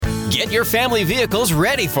Get your family vehicles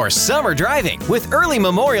ready for summer driving with early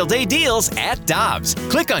Memorial Day deals at Dobbs.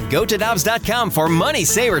 Click on GoToDobbs.com for money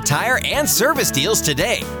saver tire and service deals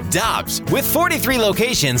today. Dobbs, with 43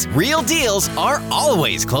 locations, real deals are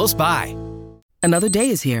always close by. Another day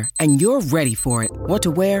is here, and you're ready for it. What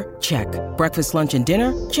to wear? Check. Breakfast, lunch, and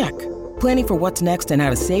dinner? Check. Planning for what's next and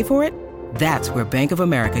how to save for it? That's where Bank of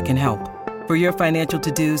America can help. For your financial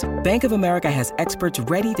to-dos, Bank of America has experts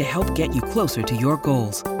ready to help get you closer to your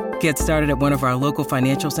goals. Get started at one of our local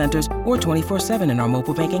financial centers or 24/7 in our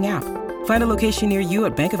mobile banking app. Find a location near you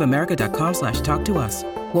at bankofamerica.com/talktous.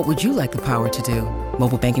 What would you like the power to do?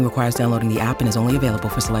 Mobile banking requires downloading the app and is only available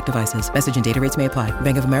for select devices. Message and data rates may apply.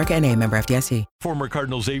 Bank of America N.A., member FDIC. Former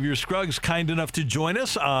Cardinal Xavier Scruggs, kind enough to join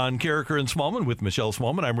us on Carricker and Smallman with Michelle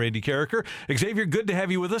Smallman. I'm Randy Carricker. Xavier, good to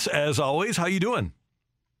have you with us as always. How you doing?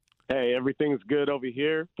 Hey, everything's good over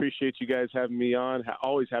here. Appreciate you guys having me on.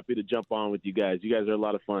 Always happy to jump on with you guys. You guys are a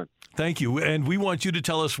lot of fun. Thank you. And we want you to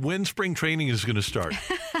tell us when spring training is going to start.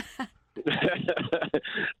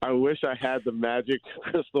 I wish I had the magic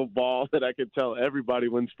crystal ball that I could tell everybody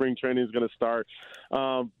when spring training is going to start.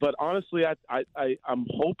 But honestly, I'm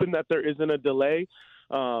hoping that there isn't a delay.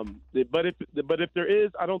 But if there is,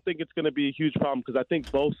 I don't think it's going to be a huge problem because I think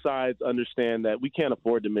both sides understand that we can't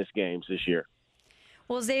afford to miss games this year.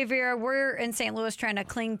 Well, Xavier, we're in St. Louis trying to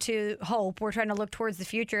cling to hope. We're trying to look towards the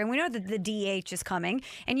future. And we know that the DH is coming.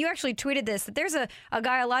 And you actually tweeted this, that there's a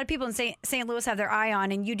guy a lot of people in St. Louis have their eye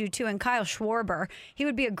on, and you do too, and Kyle Schwarber. He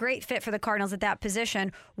would be a great fit for the Cardinals at that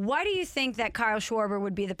position. Why do you think that Kyle Schwarber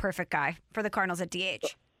would be the perfect guy for the Cardinals at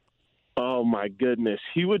DH? Oh, my goodness.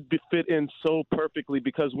 He would fit in so perfectly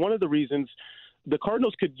because one of the reasons – the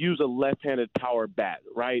Cardinals could use a left-handed power bat,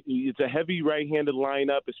 right? It's a heavy right-handed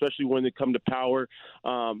lineup, especially when they come to power.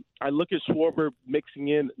 I look at Schwarber mixing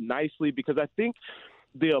in nicely because I think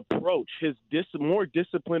the approach, his more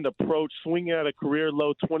disciplined approach, swinging at a career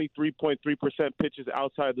low 23.3% pitches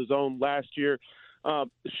outside the zone last year,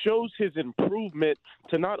 shows his improvement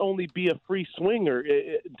to not only be a free swinger,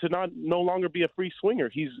 no longer be a free swinger.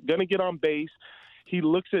 He's going to get on base. He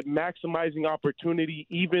looks at maximizing opportunity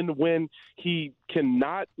even when he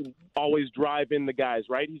cannot always drive in the guys,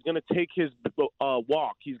 right? He's going to take his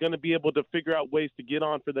walk. He's going to be able to figure out ways to get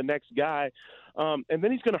on for the next guy. And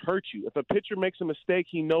then he's going to hurt you. If a pitcher makes a mistake,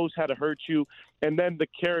 he knows how to hurt you. And then the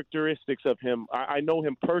characteristics of him. I know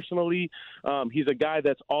him personally. He's a guy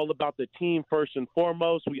that's all about the team first and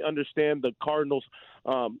foremost. We understand the Cardinals,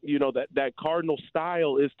 that Cardinal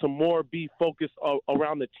style is to more be focused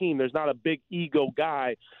around the team. There's not a big ego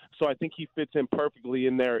guy. So I think he fits in perfectly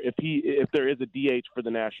in there if there is a DH for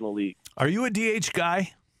the National League. Are you a DH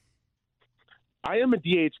guy? I am a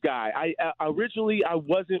DH guy. Originally I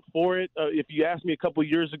wasn't for it. If you asked me a couple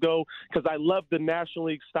years ago, because I love the National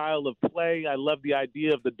League style of play. I love the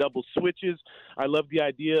idea of the double switches. I love the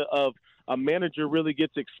idea of a manager really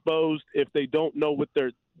gets exposed if they don't know if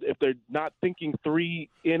they're not thinking 3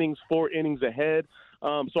 innings, 4 innings ahead.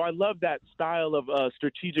 So I love that style of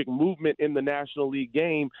strategic movement in the National League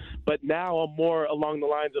game. But now I'm more along the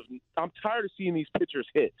lines of I'm tired of seeing these pitchers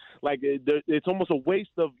hit. Like it's almost a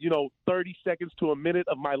waste of 30 seconds to a minute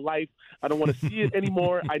of my life. I don't want to see it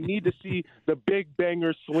anymore. I need to see the big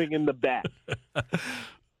bangers swinging the bat.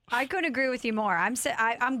 I couldn't agree with you more.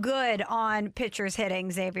 I'm good on pitchers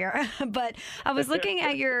hitting, Xavier. But I was looking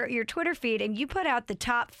at your Twitter feed, and you put out the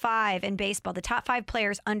top 5 in baseball, the top 5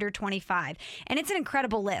 players under 25. And it's an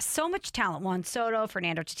incredible list. So much talent. Juan Soto,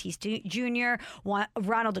 Fernando Tatis Jr.,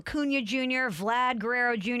 Ronald Acuna Jr., Vlad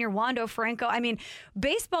Guerrero Jr., Wando Franco. I mean,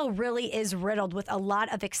 baseball really is riddled with a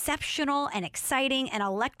lot of exceptional and exciting and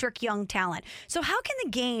electric young talent. So how can the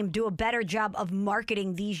game do a better job of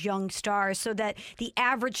marketing these young stars so that the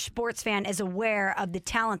average sports fan is aware of the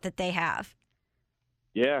talent that they have?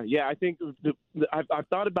 Yeah. I think I've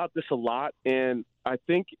thought about this a lot, and I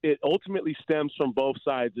think it ultimately stems from both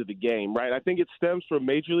sides of the game, right? I think it stems from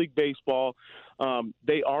Major League Baseball.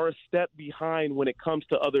 They are a step behind when it comes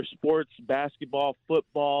to other sports, basketball,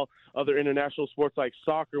 football, other international sports like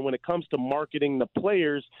soccer, when it comes to marketing the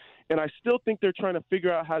players. And I still think they're trying to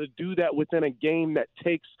figure out how to do that within a game that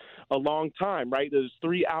takes a long time, right? There's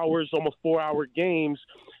 3 hours, almost 4-hour games.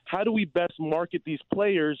 How do we best market these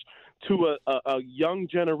players to a young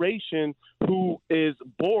generation who is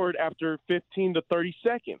bored after 15 to 30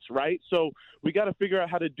 seconds, right? So we got to figure out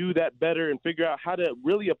how to do that better and figure out how to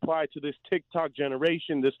really apply to this TikTok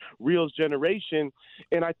generation, this Reels generation.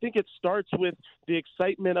 And I think it starts with the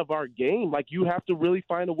excitement of our game. Like, you have to really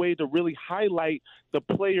find a way to really highlight the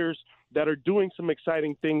players that are doing some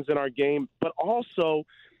exciting things in our game, but also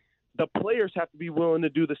the players have to be willing to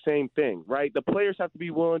do the same thing, right? The players have to be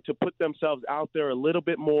willing to put themselves out there a little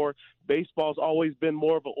bit more. Baseball's always been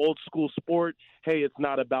more of an old school sport. Hey, it's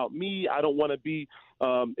not about me. I don't want to be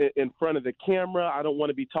in front of the camera. I don't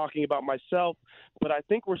want to be talking about myself. But I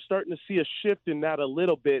think we're starting to see a shift in that a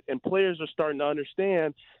little bit, and players are starting to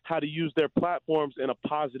understand how to use their platforms in a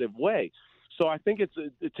positive way. So I think it's,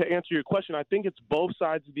 to answer your question, I think it's both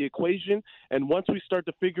sides of the equation. And once we start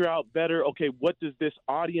to figure out better, okay, what does this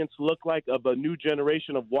audience look like of a new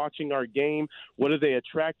generation of watching our game? What are they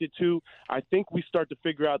attracted to? I think we start to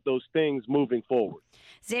figure out those things moving forward.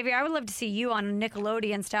 Xavier, I would love to see you on a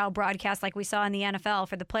Nickelodeon-style broadcast like we saw in the NFL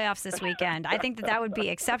for the playoffs this weekend. I think that would be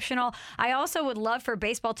exceptional. I also would love for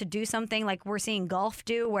baseball to do something like we're seeing golf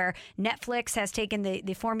do, where Netflix has taken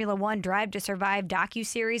the Formula One Drive to Survive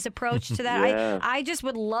docuseries approach to that. Yeah. I just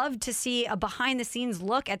would love to see a behind-the-scenes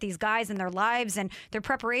look at these guys and their lives and their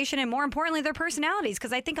preparation and, more importantly, their personalities,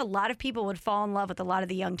 because I think a lot of people would fall in love with a lot of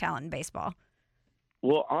the young talent in baseball.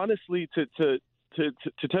 Well, honestly, to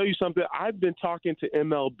tell you something, I've been talking to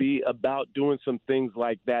MLB about doing some things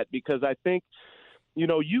like that, because I think, you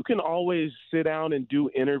know, you can always sit down and do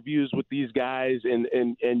interviews with these guys and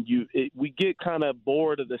we get kind of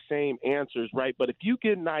bored of the same answers, right? But if you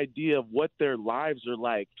get an idea of what their lives are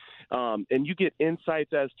like, and you get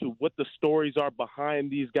insights as to what the stories are behind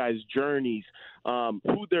these guys' journeys,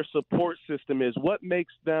 who their support system is, what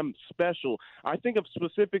makes them special. I think of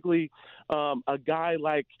specifically a guy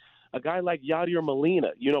like Yadier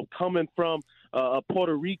Molina, you know, coming from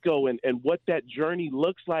Puerto Rico and what that journey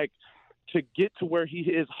looks like to get to where he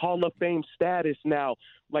is Hall of Fame status now.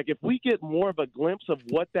 Like, if we get more of a glimpse of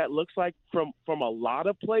what that looks like from a lot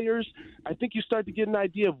of players, I think you start to get an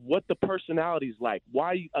idea of what the personality's like,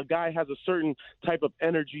 why a guy has a certain type of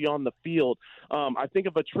energy on the field. I think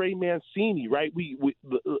of a Trey Mancini, right?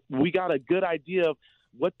 We got a good idea of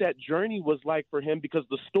what that journey was like for him, because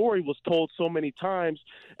the story was told so many times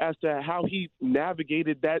as to how he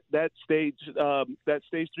navigated that stage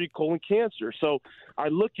 3 colon cancer. So I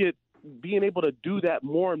look at being able to do that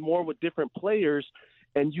more and more with different players,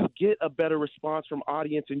 and you get a better response from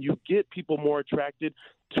audience, and you get people more attracted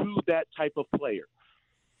to that type of player.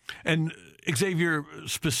 And Xavier,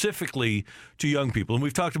 specifically to young people, and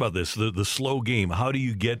we've talked about this, the slow game. How do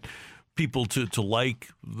you get people to like,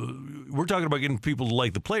 we're talking about getting people to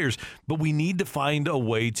like the players, but we need to find a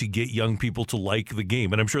way to get young people to like the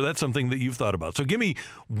game. And I'm sure that's something that you've thought about. So give me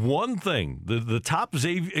one thing, the top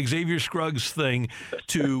Xavier Scruggs thing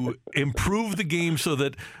to improve the game so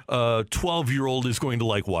that a 12-year-old is going to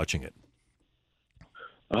like watching it.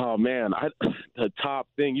 Oh, man, the top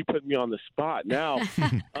thing, you put me on the spot now.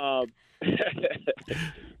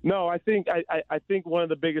 No, I think one of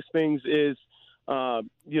the biggest things is,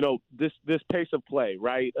 you know, this pace of play,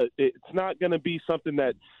 right? It's not going to be something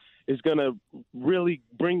that is going to really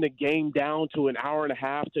bring the game down to an hour and a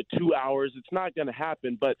half to 2 hours. It's not going to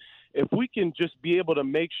happen. But if we can just be able to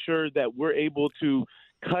make sure that we're able to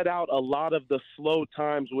cut out a lot of the slow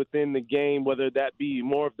times within the game, whether that be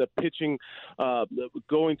more of the pitching,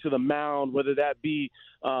 going to the mound, whether that be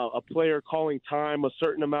a player calling time a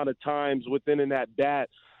certain amount of times within an at-bat,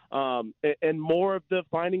 and more of the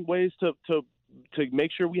finding ways to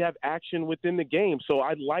make sure we have action within the game. So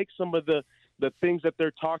I like some of the things that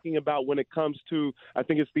they're talking about when it comes to, I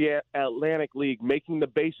think it's the Atlantic League, making the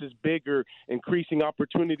bases bigger, increasing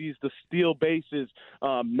opportunities to steal bases,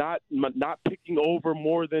 not picking over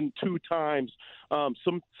more than 2 times.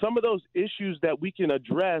 Some of those issues that we can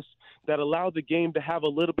address that allow the game to have a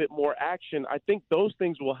little bit more action, I think those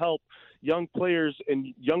things will help young players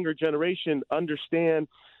and younger generation understand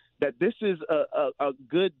that this is a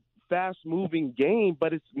good, fast-moving game,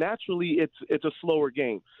 but it's a slower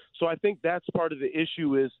game. So I think that's part of the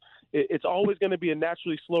issue is it's always going to be a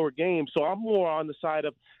naturally slower game. So I'm more on the side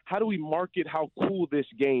of how do we market how cool this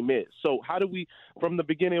game is? So how do we, from the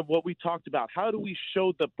beginning of what we talked about, how do we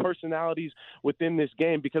show the personalities within this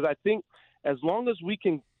game? Because I think as long as we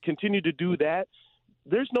can continue to do that,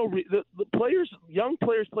 there's no the players, young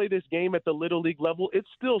players play this game at the little league level. It's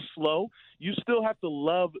still slow. You still have to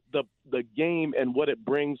love the game and what it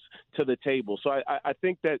brings to the table. So I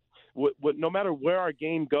think that no matter where our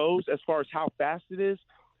game goes, as far as how fast it is,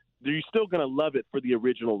 you're still going to love it for the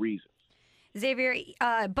original reasons. Xavier,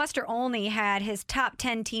 Buster Olney had his top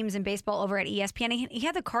 10 teams in baseball over at ESPN. He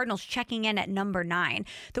had the Cardinals checking in at number 9.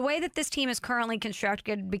 The way that this team is currently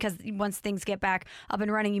constructed, because once things get back up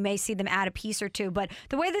and running, you may see them add a piece or two. But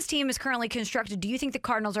the way this team is currently constructed, do you think the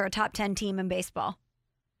Cardinals are a top 10 team in baseball?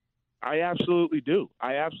 I absolutely do.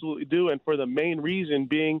 And for the main reason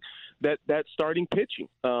being that starting pitching.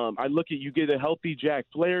 I look at, you get a healthy Jack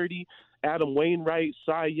Flaherty, Adam Wainwright,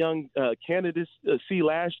 Cy Young candidacy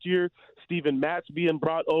last year, Steven Matz being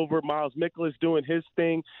brought over, Miles Mikolas doing his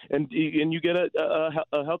thing, and you get a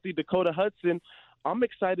healthy Dakota Hudson. I'm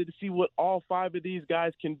excited to see what all 5 of these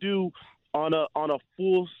guys can do on a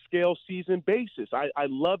full-scale season basis. I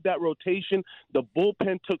love that rotation. The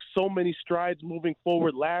bullpen took so many strides moving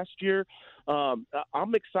forward last year. I'm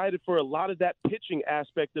excited for a lot of that pitching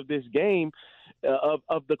aspect of this game,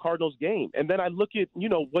 of the Cardinals game. And then I look at,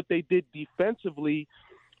 what they did defensively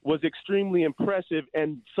was extremely impressive.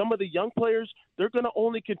 And some of the young players, they're going to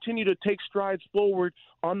only continue to take strides forward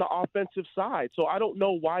on the offensive side. So I don't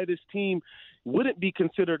know why this team wouldn't be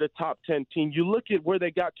considered a top 10 team. You look at where they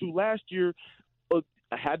got to last year,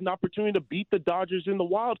 had an opportunity to beat the Dodgers in the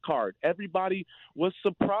wild card. Everybody was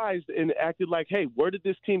surprised and acted like, hey, where did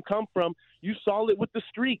this team come from? You saw it with the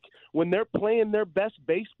streak. When they're playing their best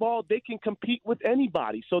baseball, they can compete with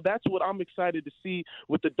anybody. So that's what I'm excited to see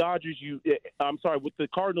with the Dodgers. With the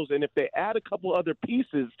Cardinals. And if they add a couple other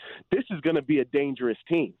pieces, this is going to be a dangerous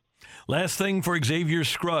team. Last thing for Xavier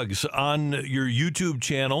Scruggs on your YouTube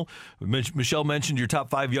channel. Michelle mentioned your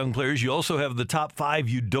top 5 young players. You also have the top 5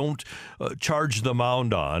 you don't charge the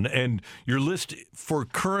mound on, and your list for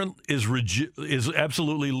current is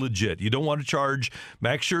absolutely legit. You don't want to charge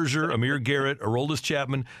Max Scherzer, Amir Garrett, Aroldis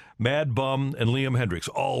Chapman, Mad Bum, and Liam Hendricks.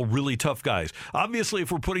 All really tough guys. Obviously,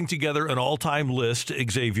 if we're putting together an all-time list,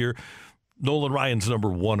 Xavier, Nolan Ryan's number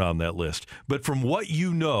 1 on that list. But from what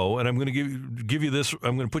you know, and I'm going to give you this,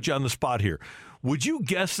 I'm going to put you on the spot here. Would you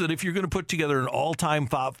guess that if you're going to put together an all-time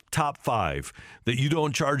top 5, that you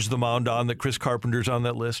don't charge the mound on, that Chris Carpenter's on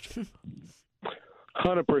that list?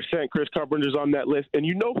 100% Chris Carpenter's on that list. And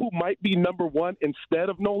you know who might be number 1 instead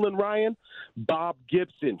of Nolan Ryan? Bob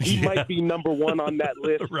Gibson. He might be number 1 on that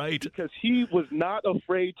list. Right. Because he was not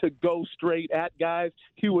afraid to go straight at guys.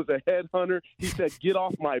 He was a headhunter. He said, get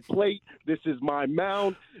off my plate. This is my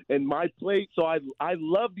mound and my plate. So I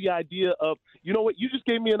love the idea of, you know what, you just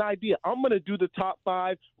gave me an idea. I'm going to do the top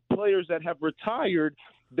 5 players that have retired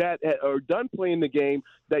that are done playing the game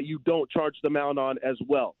that you don't charge the mound on as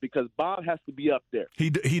well, because Bob has to be up there. He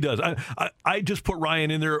does. I just put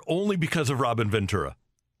Ryan in there only because of Robin Ventura.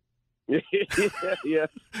 Yes.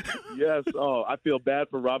 Oh, I feel bad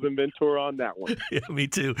for Robin Ventura on that one. Yeah, me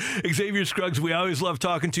too. Xavier Scruggs, we always love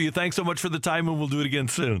talking to you. Thanks so much for the time, and we'll do it again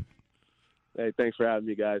soon. Hey, thanks for having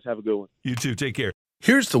me, guys. Have a good one. You too. Take care.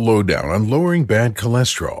 Here's the lowdown on lowering bad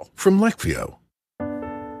cholesterol from Leqvio.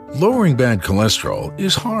 Lowering bad cholesterol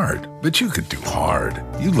is hard, but you could do hard.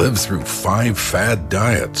 You lived through 5 fad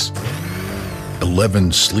diets,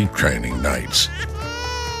 11 sleep training nights,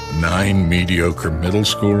 9 mediocre middle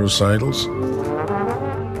school recitals,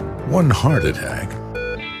 1 heart attack.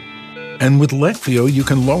 And with Leqvio, you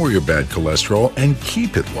can lower your bad cholesterol and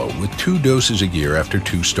keep it low with 2 doses a year after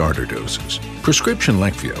 2 starter doses. Prescription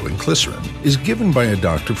Leqvio and Glycerin is given by a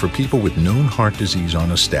doctor for people with known heart disease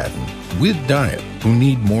on a statin with diet who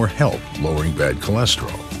need more help lowering bad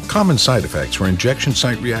cholesterol. Common side effects are injection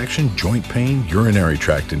site reaction, joint pain, urinary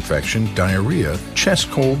tract infection, diarrhea,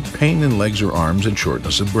 chest cold, pain in legs or arms, and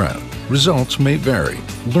shortness of breath. Results may vary.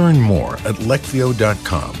 Learn more at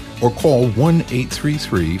Leqvio.com or call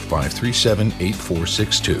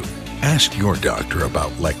 1-833-537-8462. Ask your doctor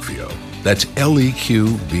about Leqvio. That's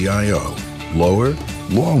Leqvio. Lower,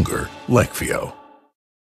 longer, Leqvio.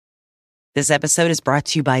 This episode is brought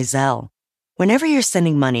to you by Zelle. Whenever you're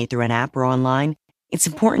sending money through an app or online, it's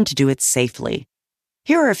important to do it safely.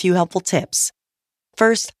 Here are a few helpful tips.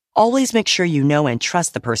 First, always make sure you know and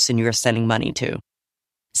trust the person you are sending money to.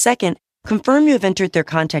 Second, confirm you have entered their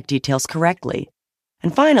contact details correctly.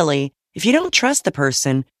 And finally, if you don't trust the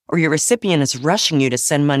person or your recipient is rushing you to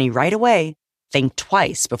send money right away, think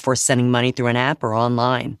twice before sending money through an app or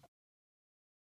online.